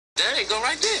There you go,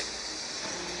 right there.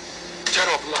 Shut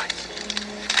off the lights.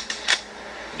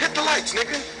 Hit the lights,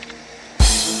 nigga.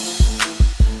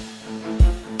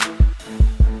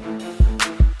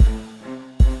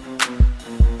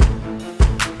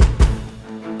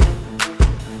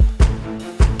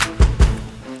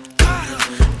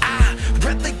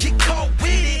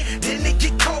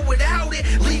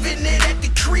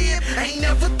 Ain't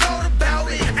never thought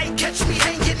about it. Ain't catch me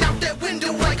hanging out that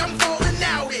window like I'm falling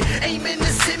out it. Aiming to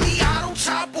semi-auto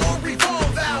chop or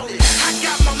revolve out it. I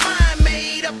got my mind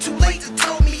made up, too late to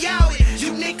tell me out it.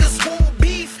 You niggas want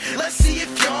beef, let's see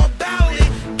if y'all about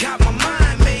it. Got my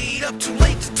mind made up, too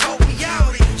late to tell me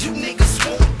out it. You niggas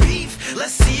want beef,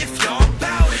 let's see if y'all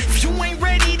about it. If you ain't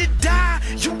ready to die,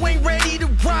 you ain't ready to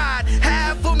ride.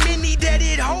 However many that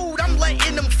it hold, I'm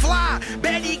letting them fly.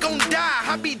 Bet he gon' die,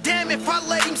 I'll be damned if I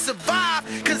let him survive.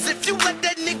 Cause if you let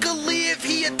that nigga live,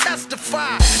 he'll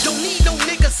testify. Don't need no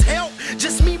niggas help,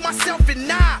 just me, myself,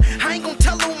 and I ain't gon'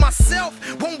 tell on myself,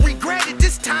 won't regret it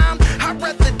this time. I'd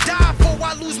rather die before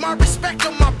I lose my respect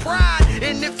or my pride.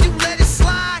 And if you let it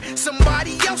slide,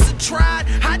 somebody else will try.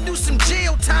 I do some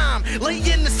jail time, lay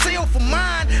in the cell for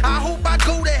mine. I hope I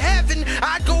go to heaven,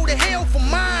 I go to hell for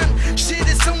mine. Shit,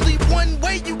 it's only one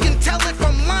way you can tell if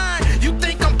I'm lying. You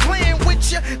think I'm playing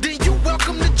with you, then you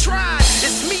welcome to try.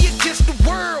 It's me against the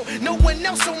world, no one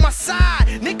else on my side.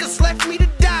 Niggas left me to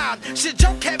die, shit,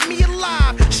 y'all kept me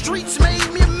alive. Streets made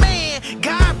me a man,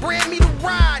 God bred me to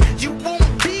ride. You want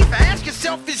beef? Ask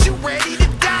yourself, is you ready to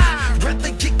die?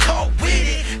 Rather get caught with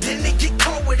it than to get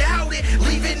caught without it.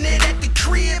 Leaving it at the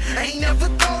crib, ain't never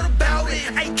thought about it.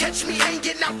 Ain't catch me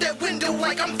hanging out that window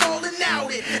like I'm falling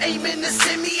out it. Aiming to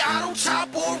semi-auto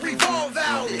chop or revolve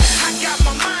out it. I got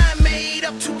my mind made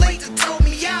up, too late to tell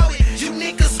me out it. You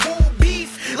niggas want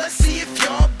beef, let's see if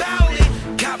y'all about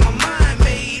it. Got my mind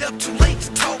made up, too late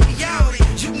to tell me out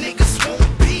it. You niggas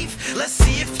want beef, let's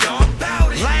see if y'all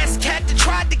about it. Last cat that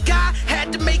tried to guy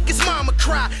had to make his mama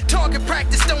cry. Target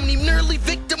practice don't even nearly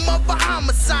victim of a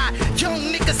homicide. Young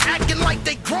niggas acting like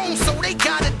they grown, so they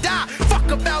gotta die. Fuck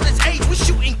about his age, we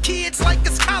shooting kids like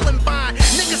it's Columbine.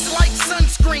 Niggas like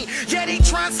sunscreen, yeah, they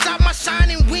try and stop my shine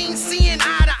and we ain't seeing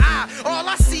eye to eye. All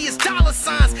I see is dollar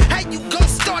signs. How you gon'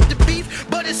 start the beef?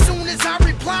 But as soon as I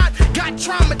replied, got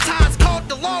traumatized, called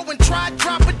the law and tried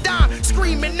drop a dime,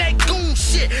 screaming that goon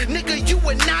shit. Nigga, you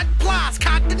are not blind.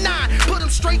 Cock the 9, put him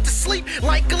straight to sleep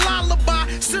like a lullaby.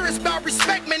 Serious about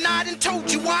respect, man, I done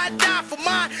told you I'd die for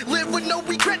mine. Live with no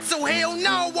regrets, so hell no,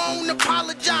 I won't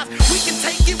apologize. We can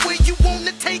take it where you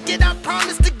wanna take it, I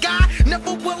promise to